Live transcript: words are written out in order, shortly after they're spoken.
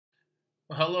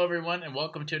Well, hello everyone, and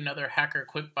welcome to another Hacker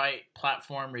Quick Byte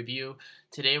platform review.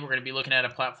 Today we're going to be looking at a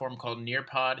platform called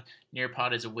Nearpod.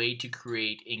 Nearpod is a way to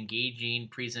create engaging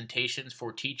presentations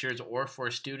for teachers or for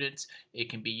students. It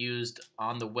can be used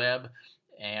on the web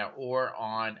or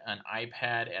on an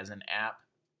iPad as an app.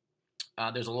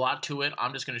 There's a lot to it.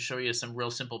 I'm just going to show you some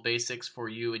real simple basics for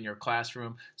you in your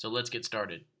classroom. So let's get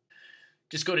started.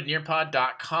 Just go to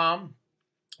nearpod.com.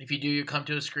 If you do, you come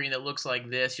to a screen that looks like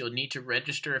this. You'll need to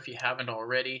register if you haven't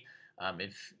already.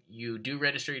 If you do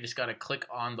register, you just got to click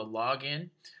on the login.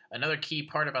 Another key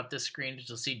part about this screen is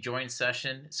you'll see join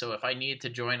session. So if I need to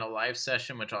join a live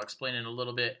session, which I'll explain in a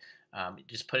little bit,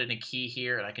 just put in a key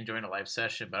here and I can join a live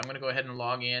session. But I'm going to go ahead and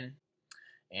log in.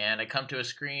 And I come to a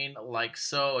screen like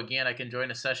so. Again, I can join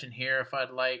a session here if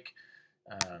I'd like.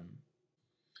 All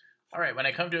right, when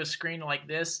I come to a screen like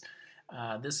this,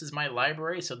 this is my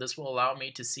library, so this will allow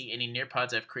me to see any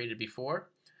Nearpods I've created before.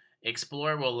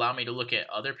 Explore will allow me to look at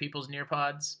other people's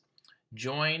Nearpods.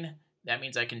 Join, that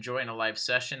means I can join a live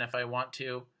session if I want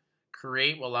to.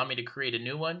 Create will allow me to create a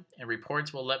new one. And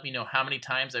reports will let me know how many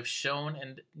times I've shown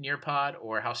a Nearpod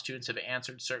or how students have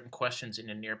answered certain questions in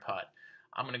a Nearpod.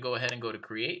 I'm going to go ahead and go to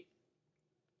Create.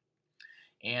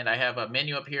 And I have a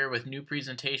menu up here with new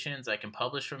presentations. I can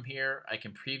publish from here. I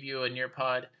can preview a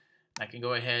Nearpod. I can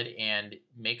go ahead and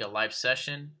make a live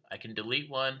session. I can delete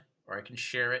one, or I can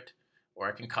share it, or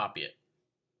I can copy it.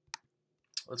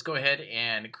 Let's go ahead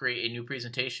and create a new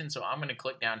presentation. So I'm going to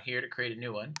click down here to create a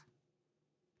new one.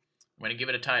 I'm going to give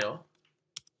it a title.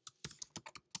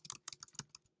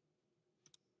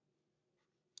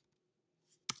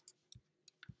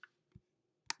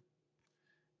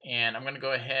 And I'm going to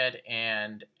go ahead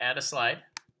and add a slide.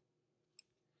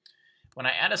 When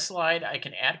I add a slide, I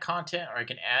can add content or I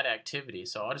can add activity.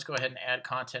 So I'll just go ahead and add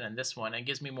content in this one, and it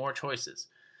gives me more choices.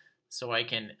 So I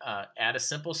can add a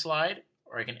simple slide,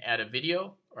 or I can add a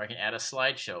video, or I can add a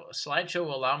slideshow. A slideshow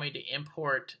will allow me to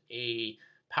import a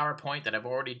PowerPoint that I've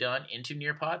already done into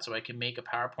Nearpod, so I can make a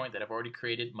PowerPoint that I've already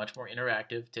created much more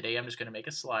interactive. Today I'm just going to make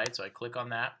a slide, so I click on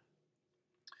that.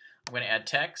 I'm going to add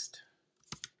text.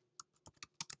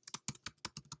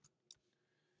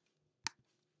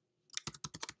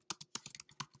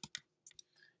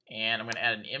 And I'm going to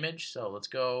add an image, so let's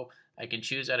go. I can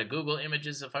choose out of Google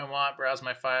Images if I want, browse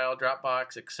my file,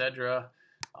 Dropbox, etc.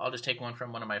 I'll just take one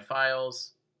from one of my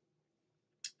files.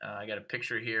 I got a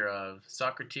picture here of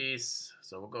Socrates,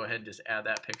 so we'll go ahead and just add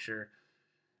that picture.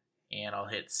 And I'll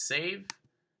hit save,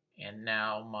 and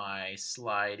now my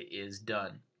slide is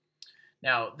done.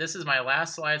 Now, this is my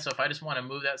last slide, so if I just want to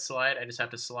move that slide, I just have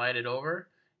to slide it over.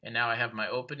 And now I have my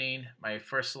opening, my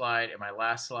first slide, and my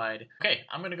last slide. Okay,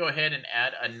 I'm going to go ahead and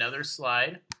add another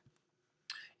slide.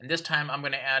 And this time I'm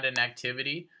going to add an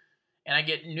activity. And I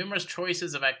get numerous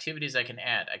choices of activities I can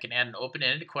add. I can add an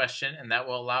open-ended question, and that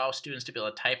will allow students to be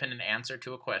able to type in an answer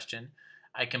to a question.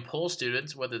 I can poll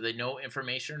students whether they know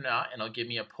information or not, and it'll give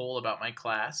me a poll about my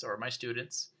class or my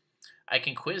students. I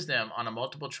can quiz them on a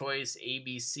multiple choice A,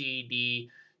 B, C, D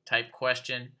type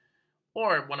question.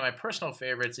 Or one of my personal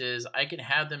favorites is I can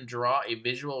have them draw a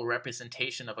visual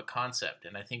representation of a concept.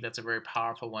 And I think that's a very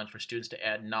powerful one for students to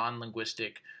add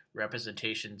non-linguistic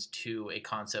representations to a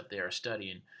concept they are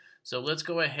studying. So let's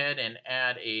go ahead and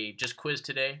add a just quiz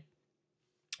today.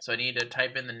 So I need to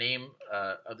type in the name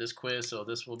of this quiz. So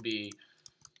this will be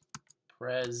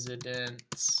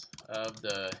Presidents of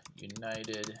the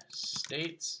United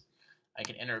States. I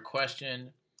can enter a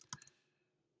question.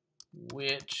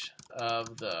 Which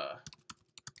of the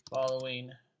following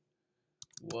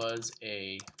was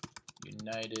a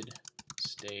United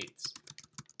States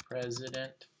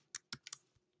president?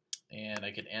 And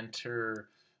I can enter,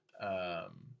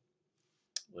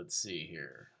 let's see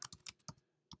here,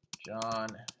 John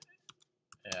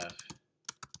F.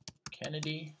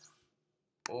 Kennedy,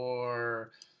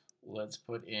 or let's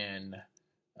put in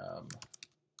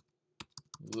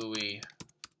Louis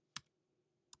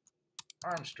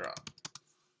Armstrong.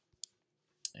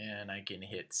 And I can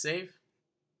hit save.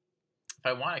 If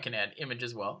I want, I can add image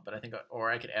as well, but I think,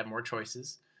 or I could add more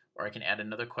choices, or I can add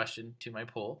another question to my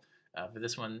poll. For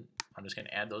this one, I'm just going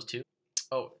to add those two.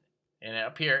 Oh, and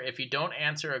up here, if you don't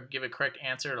answer or give a correct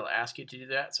answer, it'll ask you to do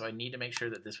that. So I need to make sure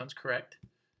that this one's correct.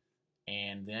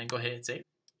 And then go ahead and save.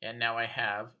 And now I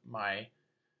have my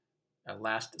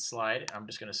last slide. I'm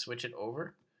just going to switch it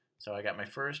over. So I got my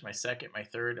first, my second, my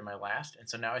third, and my last. And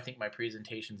so now I think my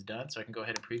presentation's done, so I can go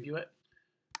ahead and preview it.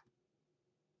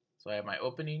 So I have my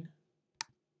opening.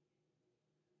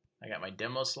 I got my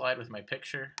demo slide with my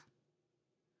picture.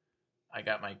 I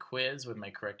got my quiz with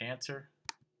my correct answer.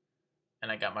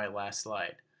 And I got my last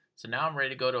slide. So now I'm ready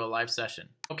to go to a live session.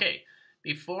 Okay,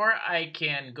 Before I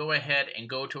can go ahead and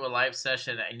go to a live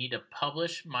session, I need to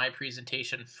publish my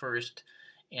presentation first.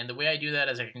 And the way I do that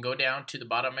is I can go down to the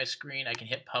bottom of my screen, I can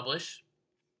hit publish.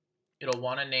 It'll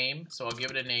want a name, so I'll give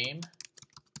it a name.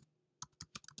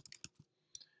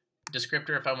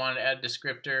 Descriptor, if I wanted to add a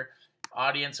descriptor.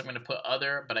 Audience, I'm going to put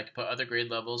other, but I can put other grade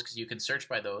levels because you can search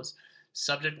by those.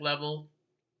 Subject level,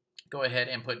 go ahead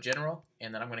and put general,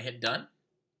 and then I'm going to hit done.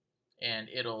 And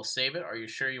it'll save it. Are you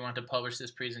sure you want to publish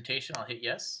this presentation? I'll hit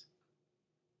yes.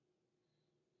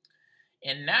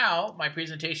 And now my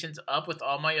presentation's up with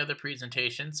all my other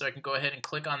presentations, so I can go ahead and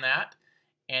click on that,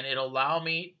 and it'll allow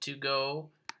me to go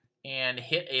and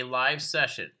hit a live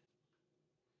session.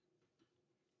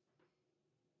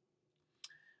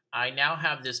 I now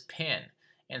have this pin,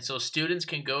 and so students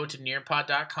can go to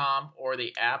nearpod.com or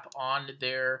the app on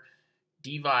their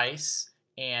device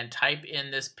and type in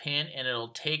this pin, and it'll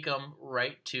take them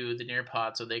right to the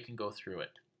Nearpod so they can go through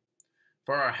it.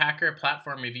 For our hacker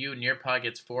platform review, Nearpod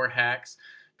gets 4 hacks.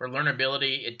 For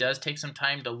learnability, it does take some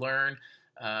time to learn.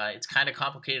 It's kind of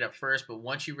complicated at first, but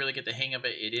once you really get the hang of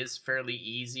it, it is fairly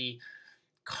easy.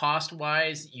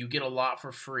 Cost-wise, you get a lot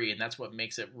for free, and that's what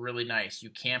makes it really nice. You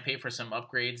can pay for some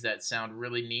upgrades that sound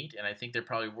really neat, and I think they're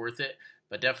probably worth it,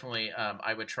 but definitely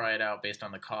I would try it out based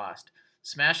on the cost.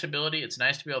 Smashability, it's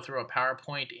nice to be able to throw a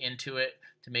PowerPoint into it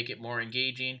to make it more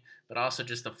engaging, but also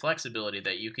just the flexibility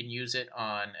that you can use it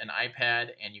on an iPad,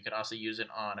 and you can also use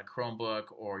it on a Chromebook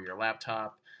or your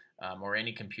laptop or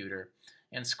any computer.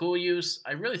 And school use,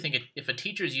 I really think if a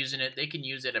teacher is using it, they can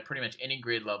use it at pretty much any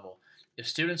grade level. If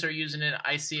students are using it,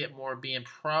 I see it more being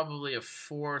probably a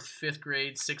 4th, 5th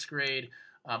grade, 6th grade,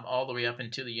 all the way up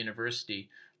into the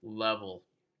university level.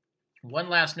 One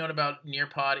last note about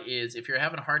Nearpod is if you're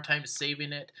having a hard time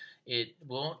saving it, it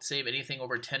won't save anything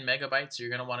over 10 megabytes, so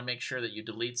you're going to want to make sure that you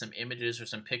delete some images or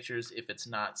some pictures if it's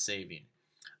not saving.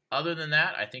 Other than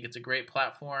that, I think it's a great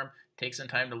platform. Take some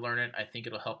time to learn it. I think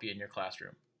it'll help you in your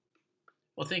classroom.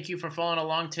 Well, thank you for following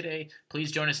along today.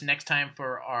 Please join us next time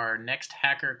for our next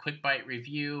Hacker Quick Byte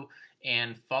review,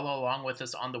 and follow along with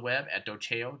us on the web at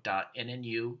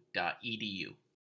doceo.nnu.edu.